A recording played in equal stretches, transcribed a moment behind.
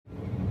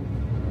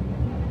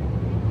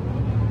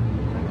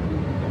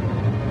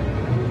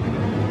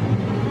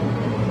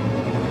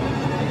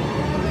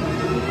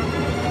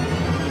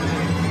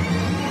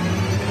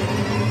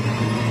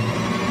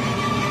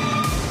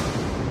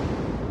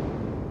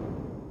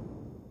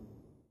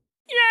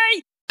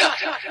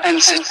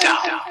and sit down.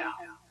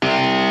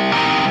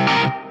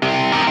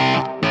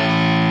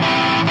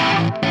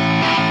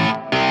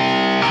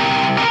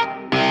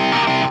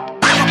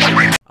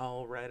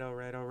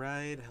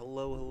 Alright.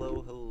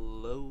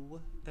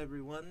 Hello,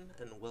 everyone,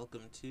 and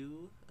welcome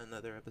to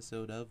another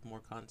episode of More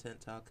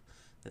Content Talk.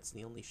 That's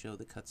the only show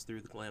that cuts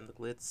through the glam, the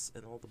glitz,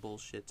 and all the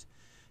bullshit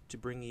to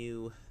bring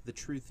you the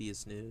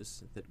truthiest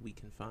news that we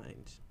can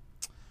find.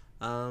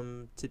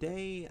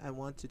 Today, I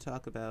want to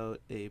talk about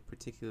a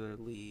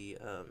particularly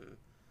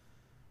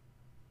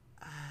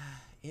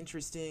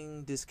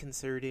interesting,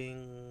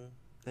 disconcerting,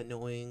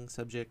 annoying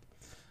subject.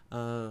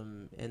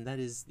 And that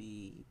is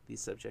the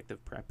subject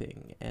of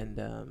prepping. And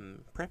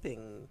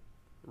prepping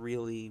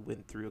really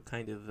went through a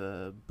kind of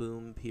a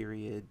boom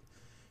period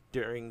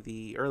during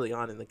the early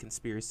on in the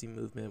conspiracy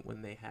movement,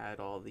 when they had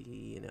all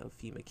the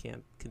FEMA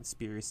camp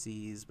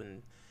conspiracies,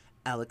 when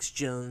Alex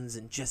Jones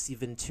and Jesse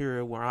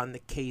Ventura were on the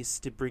case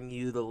to bring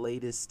you the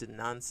latest in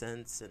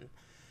nonsense, and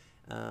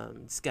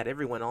it's got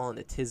everyone all in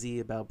a tizzy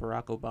about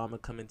Barack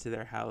Obama coming to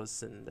their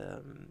house and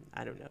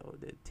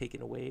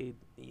taking away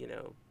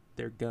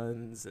their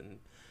guns and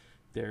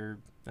their,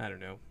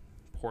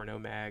 porno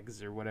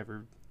mags or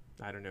whatever,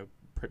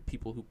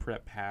 people who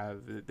prep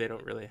have. They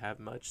don't really have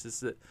much.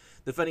 The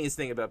funniest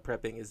thing about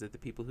prepping is that the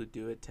people who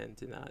do it tend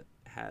to not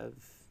have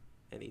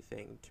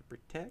anything to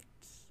protect,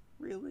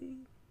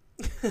 really.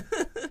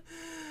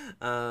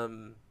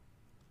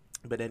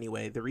 But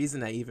anyway, the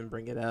reason I even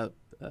bring it up,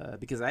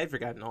 because I had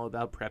forgotten all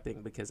about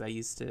prepping, because I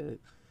used to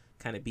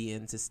kind of be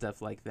into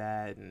stuff like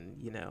that, and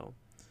you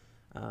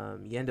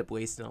end up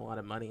wasting a lot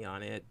of money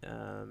on it.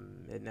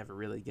 It never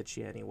really gets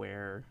you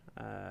anywhere.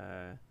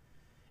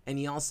 And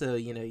you also,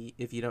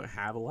 if you don't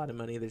have a lot of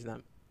money, there's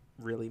not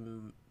really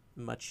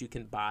much you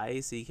can buy,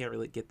 so you can't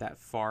really get that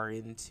far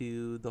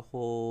into the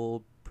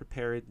whole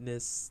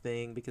preparedness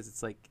thing, because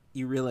it's like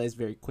you realize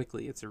very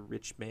quickly it's a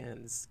rich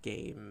man's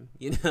game,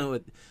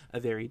 a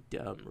very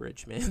dumb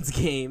rich man's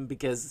game,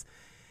 because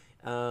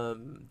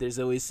there's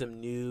always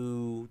some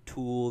new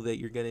tool that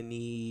you're going to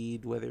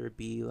need, whether it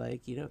be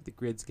like, if the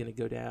grid's going to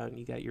go down,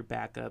 you got your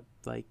backup,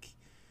 like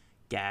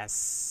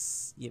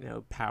gas,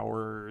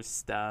 power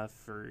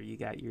stuff, or you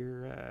got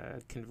your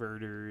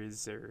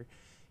converters, or,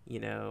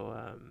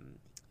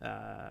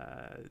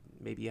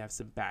 maybe you have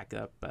some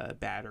backup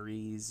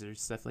batteries or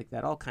stuff like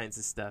that, all kinds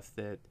of stuff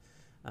that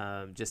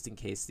just in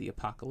case the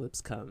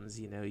apocalypse comes,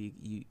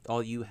 you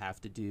all you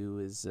have to do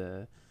is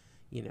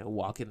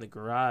walk in the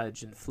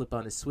garage and flip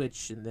on a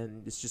switch, and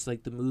then it's just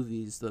like the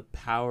movies, the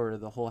power of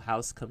the whole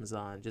house comes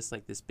on, just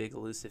like this big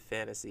elusive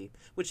fantasy,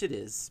 which it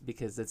is,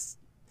 because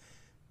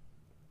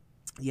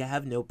you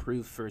have no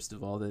proof, first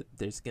of all, that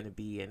there's going to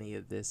be any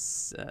of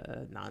this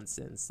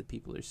nonsense that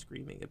people are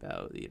screaming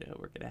about.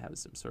 We're going to have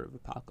some sort of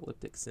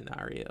apocalyptic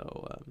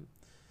scenario.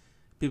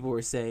 People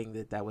were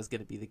saying that was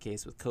going to be the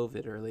case with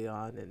COVID early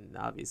on, and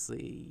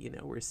obviously,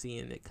 we're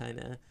seeing it kind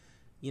of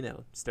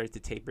start to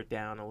taper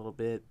down a little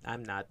bit.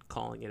 I'm not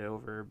calling it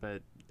over,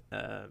 but,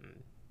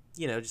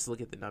 just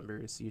look at the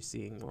numbers. You're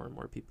seeing more and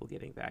more people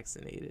getting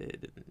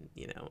vaccinated, and,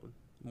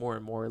 more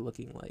and more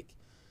looking like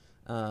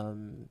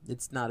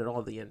it's not at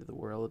all the end of the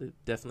world. It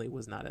definitely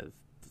was not a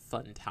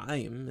fun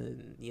time,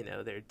 and,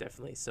 there are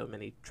definitely so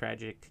many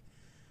tragic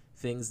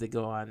things that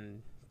go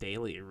on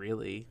daily,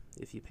 really,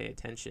 if you pay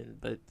attention,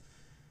 but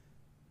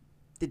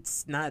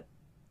it's not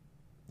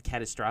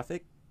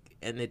catastrophic.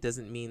 And it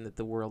doesn't mean that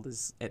the world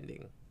is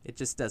ending. It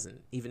just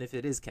doesn't, even if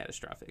it is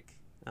catastrophic.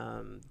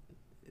 One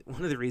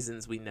of the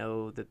reasons we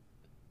know that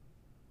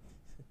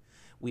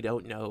we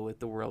don't know if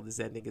the world is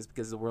ending is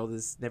because the world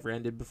has never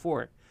ended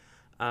before,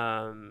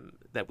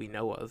 that we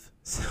know of.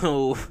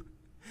 So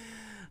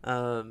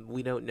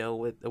we don't know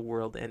what a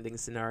world-ending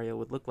scenario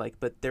would look like,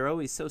 but they're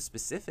always so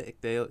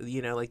specific. They,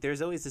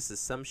 there's always this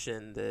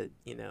assumption that,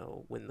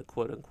 when the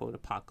quote-unquote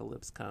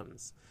apocalypse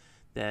comes,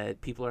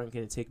 that people aren't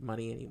going to take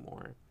money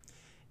anymore.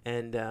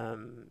 And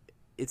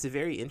it's a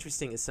very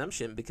interesting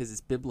assumption, because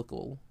it's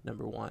biblical,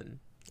 number one.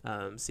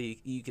 So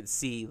you can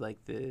see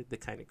like the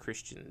kind of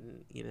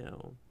Christian,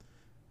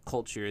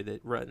 culture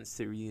that runs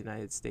through the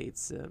United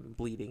States,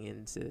 bleeding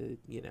into,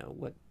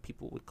 what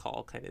people would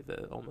call kind of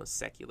a almost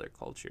secular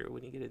culture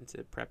when you get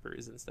into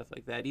preppers and stuff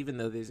like that, even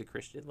though there's a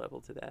Christian level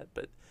to that.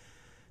 But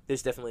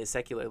there's definitely a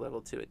secular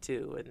level to it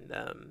too. And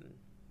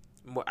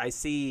I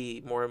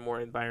see more and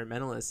more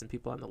environmentalists and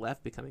people on the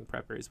left becoming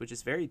preppers, which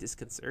is very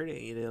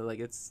disconcerting.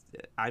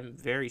 I'm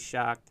very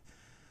shocked,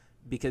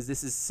 because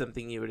this is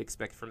something you would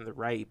expect from the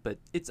right, but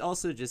it's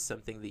also just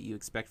something that you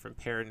expect from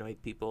paranoid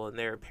people, and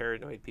there are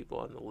paranoid people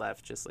on the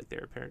left just like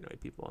there are paranoid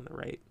people on the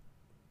right.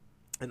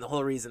 And the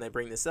whole reason I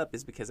bring this up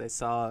is because I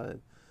saw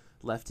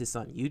leftists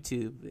on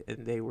YouTube,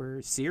 and they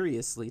were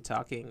seriously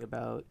talking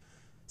about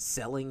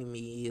selling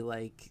me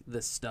like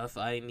the stuff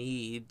I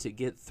need to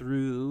get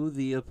through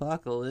the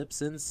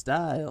apocalypse in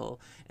style.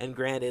 And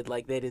granted,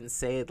 like, they didn't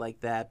say it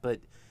like that,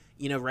 but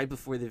right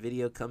before the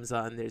video comes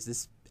on, there's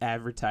this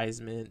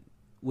advertisement,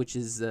 which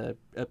is a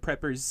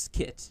prepper's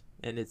kit,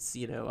 and it's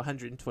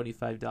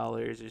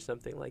 $125 or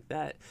something like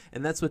that,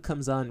 and that's what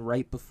comes on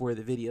right before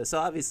the video. So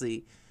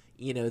obviously,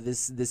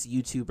 this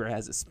YouTuber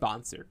has a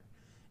sponsor,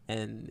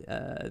 and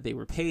they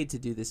were paid to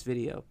do this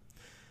video.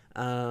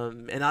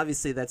 And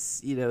obviously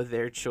that's,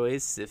 their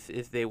choice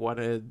if they want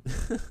to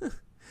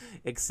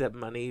accept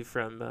money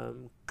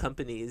from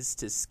companies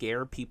to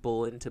scare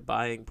people into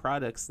buying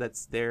products.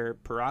 That's their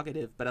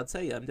prerogative. But I'll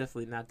tell you, I'm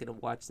definitely not going to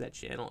watch that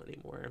channel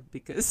anymore,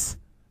 because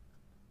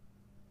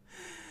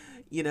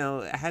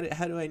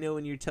how do I know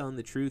when you're telling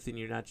the truth and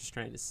you're not just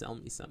trying to sell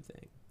me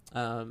something?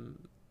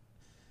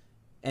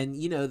 And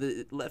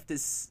the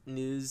leftist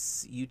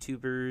news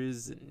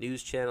YouTubers and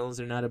news channels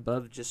are not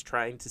above just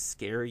trying to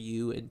scare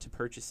you into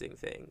purchasing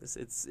things.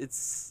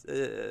 It's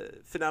a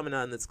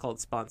phenomenon that's called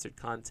sponsored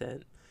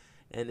content,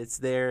 and it's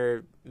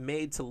there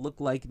made to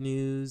look like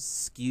news,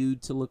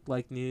 skewed to look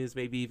like news.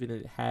 Maybe even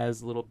it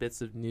has little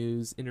bits of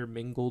news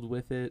intermingled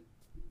with it.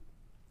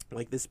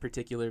 Like this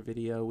particular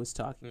video was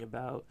talking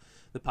about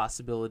the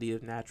possibility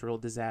of natural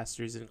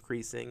disasters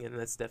increasing, and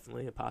that's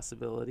definitely a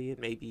possibility, and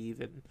maybe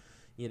even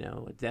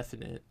a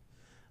definite.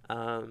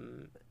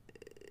 Can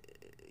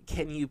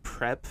you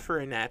prep for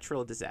a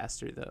natural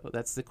disaster, though?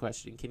 That's the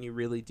question. Can you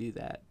really do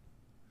that?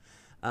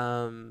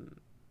 One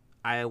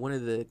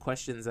of the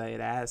questions I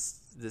had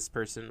asked this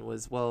person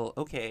was, well,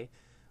 okay,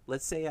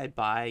 let's say I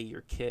buy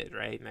your kit,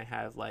 right? And I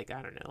have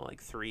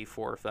 3,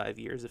 4, or 5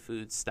 years of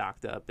food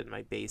stocked up in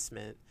my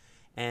basement,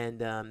 and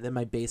then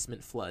my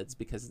basement floods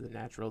because of the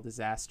natural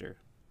disaster,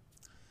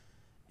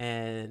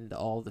 and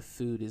all the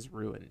food is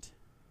ruined.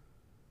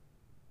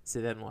 So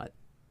then what?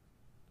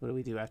 What do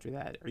we do after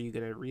that? Are you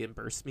going to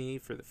reimburse me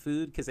for the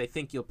food? Because I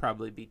think you'll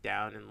probably be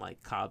down in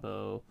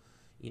Cabo,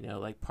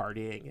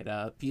 partying it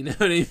up. You know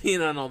what I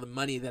mean? On all the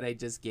money that I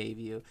just gave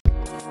you.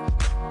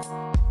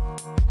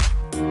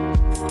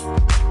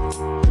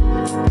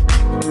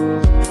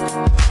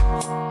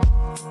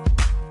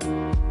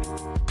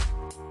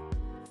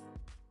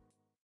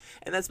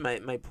 And that's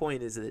my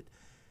point, is that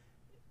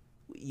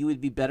you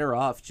would be better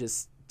off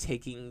just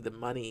taking the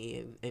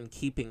money and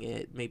keeping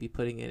it, maybe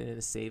putting it in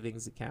a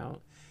savings account.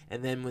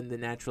 And then when the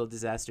natural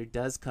disaster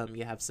does come,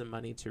 you have some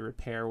money to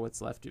repair what's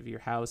left of your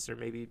house, or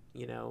maybe,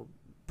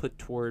 put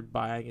toward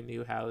buying a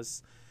new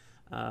house,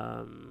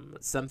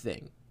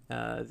 something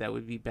that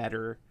would be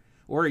better.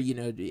 Or,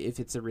 if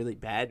it's a really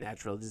bad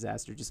natural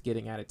disaster, just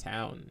getting out of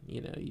town,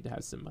 you'd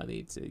have some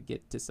money to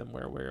get to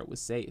somewhere where it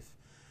was safe.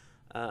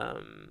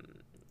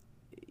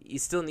 You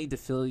still need to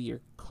fill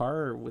your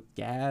car with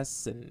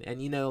gas, and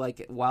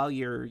while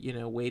you're,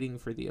 waiting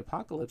for the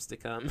apocalypse to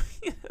come,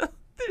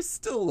 there's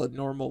still a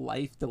normal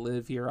life to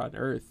live here on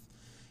Earth.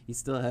 You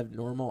still have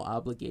normal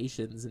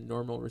obligations and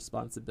normal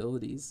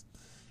responsibilities.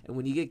 And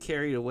when you get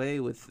carried away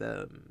with,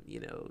 the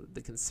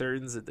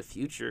concerns of the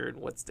future and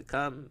what's to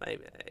come,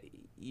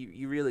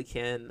 you really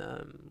can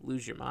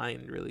lose your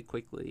mind really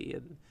quickly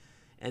and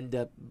end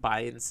up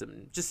buying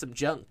some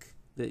junk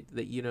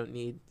that you don't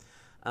need.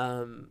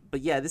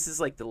 But yeah, this is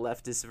the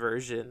leftist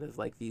version of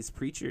these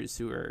preachers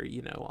who are,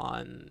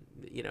 on,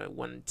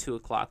 1, 2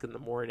 o'clock in the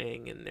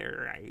morning, and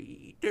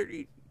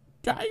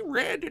I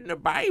read in the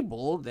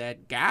Bible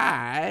that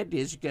God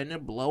is going to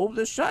blow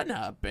the sun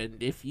up,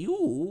 and if you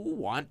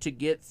want to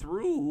get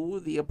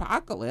through the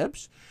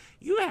apocalypse,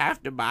 you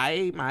have to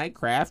buy my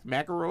Kraft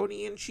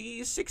macaroni and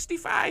cheese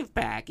 65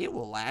 pack. It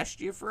will last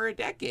you for a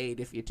decade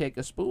if you take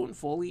a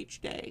spoonful each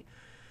day.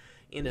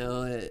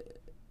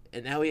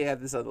 And now we have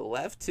this on the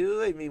left,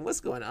 too. I mean, what's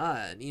going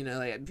on?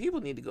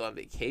 People need to go on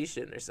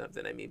vacation or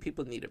something. I mean,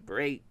 people need a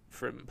break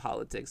from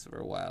politics for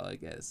a while, I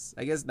guess.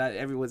 I guess not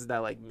everyone's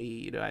not like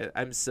me. I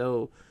have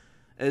such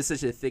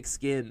a thick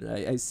skin.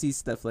 I see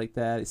stuff like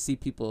that. I see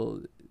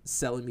people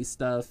selling me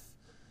stuff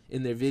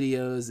in their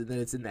videos, and then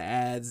it's in the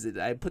ads, and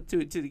I put two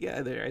and two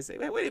together. I say,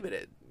 wait a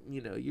minute.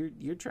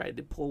 You're trying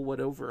to pull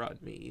one over on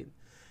me.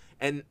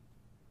 And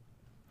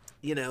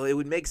it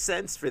would make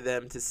sense for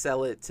them to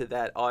sell it to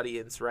that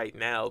audience right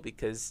now,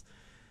 because,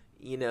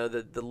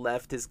 the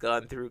left has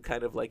gone through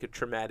kind of a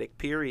traumatic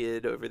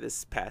period over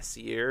this past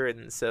year.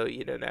 And so,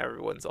 now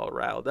everyone's all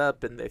riled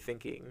up and they're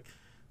thinking,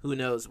 who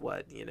knows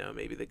what,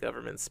 maybe the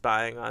government's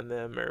spying on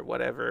them or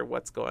whatever,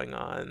 what's going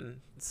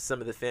on,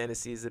 some of the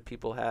fantasies that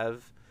people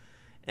have.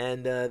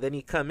 And then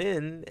you come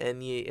in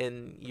and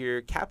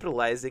you're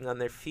capitalizing on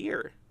their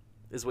fear,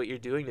 is what you're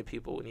doing to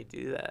people when you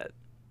do that.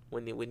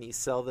 When you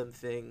sell them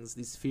things,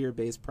 these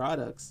fear-based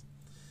products,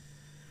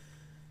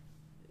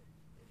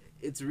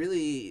 it's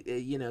really,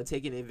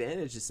 taking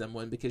advantage of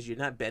someone, because you're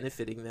not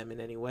benefiting them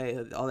in any way.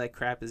 All that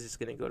crap is just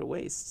going to go to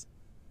waste.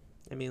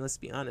 I mean, let's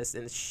be honest.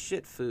 And it's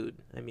shit food.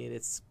 I mean,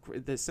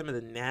 there's some of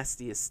the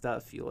nastiest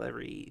stuff you'll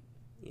ever eat.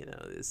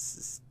 This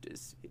is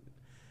just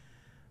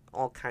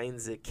all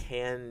kinds of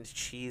canned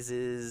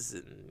cheeses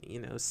and,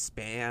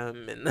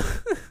 Spam and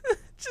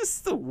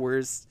just the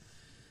worst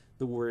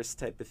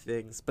type of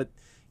things. But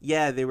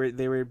yeah, they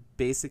were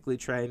basically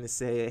trying to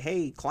say,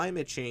 hey,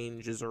 climate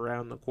change is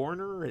around the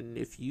corner, and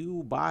if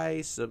you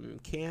buy some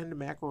canned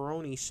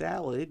macaroni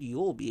salad,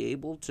 you'll be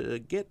able to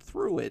get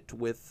through it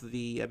with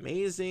the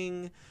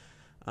amazing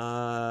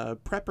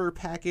Prepper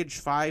Package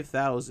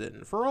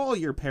 5000 for all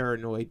your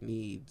paranoid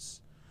needs.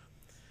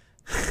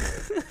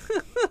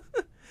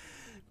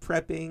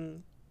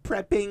 Prepping,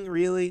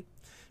 really?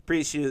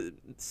 Pretty sure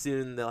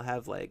soon they'll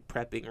have like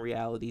prepping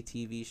reality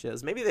TV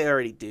shows. Maybe they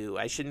already do.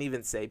 I shouldn't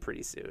even say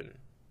pretty soon.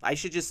 I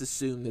should just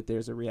assume that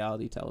there's a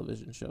reality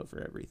television show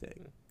for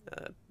everything.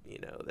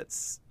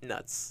 That's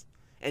nuts.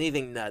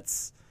 Anything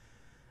nuts.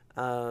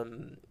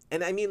 And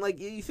I mean, like,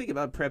 you think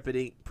about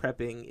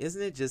prepping,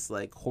 isn't it just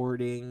like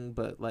hoarding,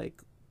 but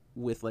like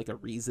with like a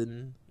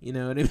reason? You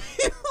know what I mean?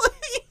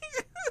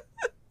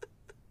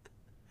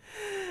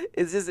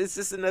 It's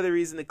just another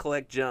reason to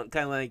collect junk,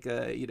 kind of like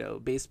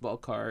baseball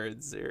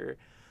cards, or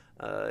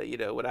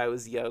when I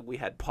was young we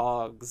had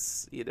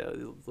Pogs,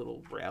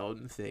 little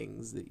round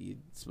things that you're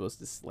supposed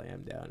to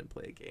slam down and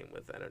play a game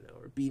with. I don't know,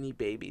 or Beanie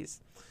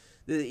Babies.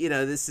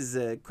 This is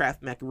a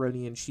Kraft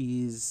macaroni and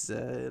cheese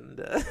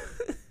and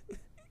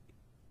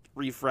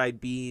refried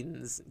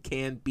beans, and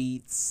canned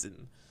beets,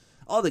 and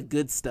all the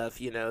good stuff.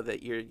 That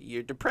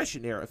your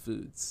Depression era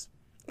foods.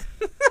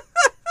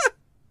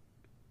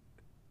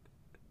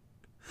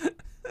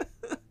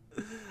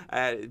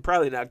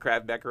 Probably not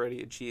Kraft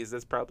macaroni and cheese.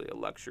 That's probably a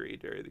luxury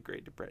during the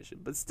Great Depression.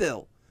 But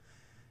still,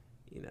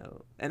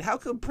 And how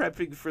come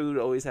prepping food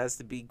always has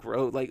to be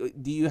gross? Like,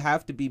 do you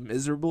have to be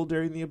miserable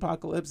during the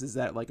apocalypse? Is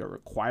that like a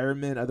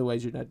requirement?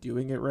 Otherwise, you're not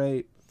doing it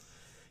right.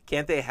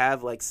 Can't they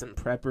have like some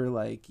prepper,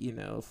 like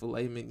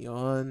filet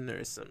mignon,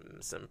 or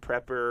some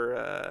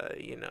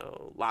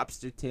prepper,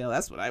 lobster tail?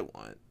 That's what I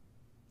want.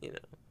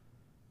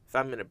 If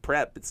I'm gonna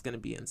prep, it's gonna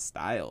be in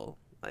style.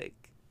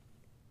 Like,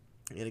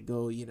 I'm gonna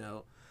go,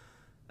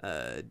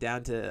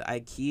 down to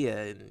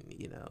IKEA and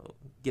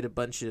get a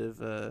bunch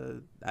of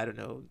I don't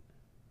know,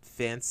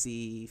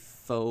 fancy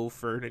faux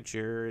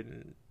furniture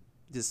and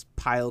just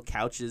pile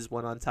couches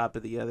one on top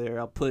of the other.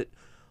 I'll put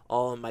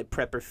all of my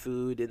prepper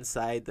food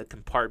inside the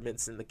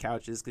compartments in the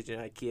couches, because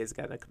IKEA's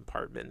got a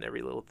compartment in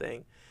every little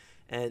thing,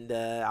 and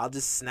I'll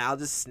just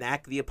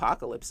snack the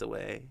apocalypse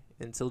away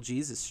until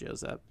Jesus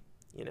shows up.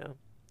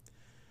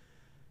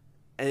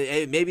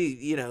 And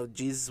maybe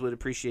Jesus would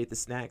appreciate the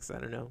snacks. I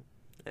don't know.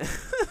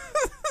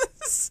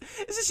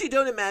 It's just, you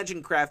don't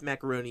imagine Kraft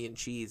macaroni and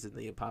cheese in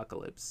the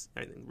apocalypse.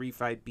 I mean,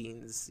 refried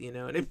beans, what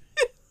I mean?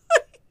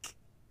 Like,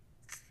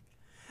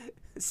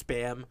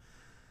 spam.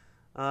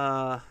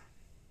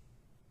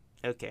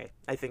 Okay,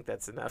 I think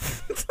that's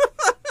enough.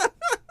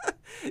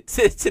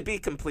 To be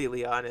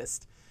completely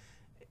honest,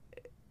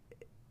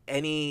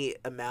 any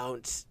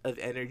amount of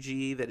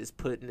energy that is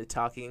put into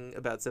talking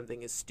about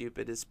something as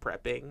stupid as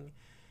prepping,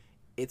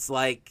 it's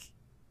like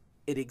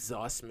it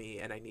exhausts me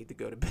and I need to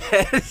go to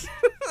bed.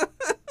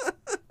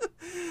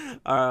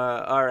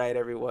 All right,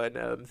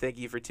 everyone. Thank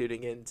you for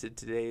tuning in to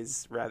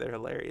today's rather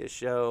hilarious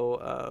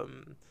show.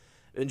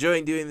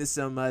 Enjoying doing this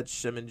so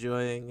much. I'm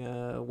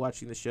enjoying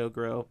watching the show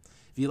grow.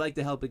 If you'd like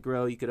to help it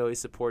grow, you could always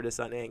support us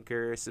on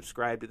Anchor,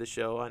 subscribe to the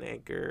show on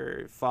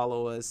Anchor,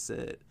 follow us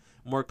at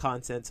More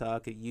Content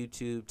Talk at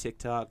YouTube,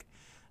 TikTok,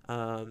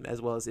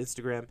 as well as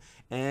Instagram.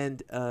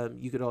 And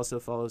you could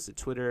also follow us at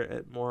Twitter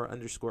at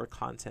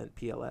more_content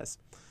PLS.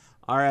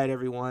 All right,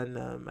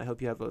 everyone. I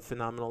hope you have a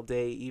phenomenal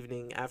day,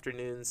 evening,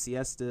 afternoon,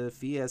 siesta,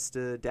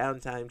 fiesta,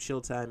 downtime,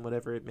 chill time,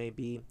 whatever it may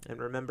be. And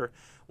remember,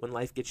 when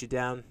life gets you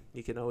down,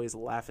 you can always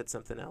laugh at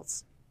something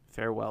else.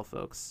 Farewell,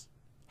 folks.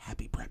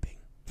 Happy prepping.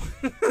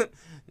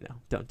 No,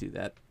 don't do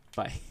that.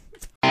 Bye.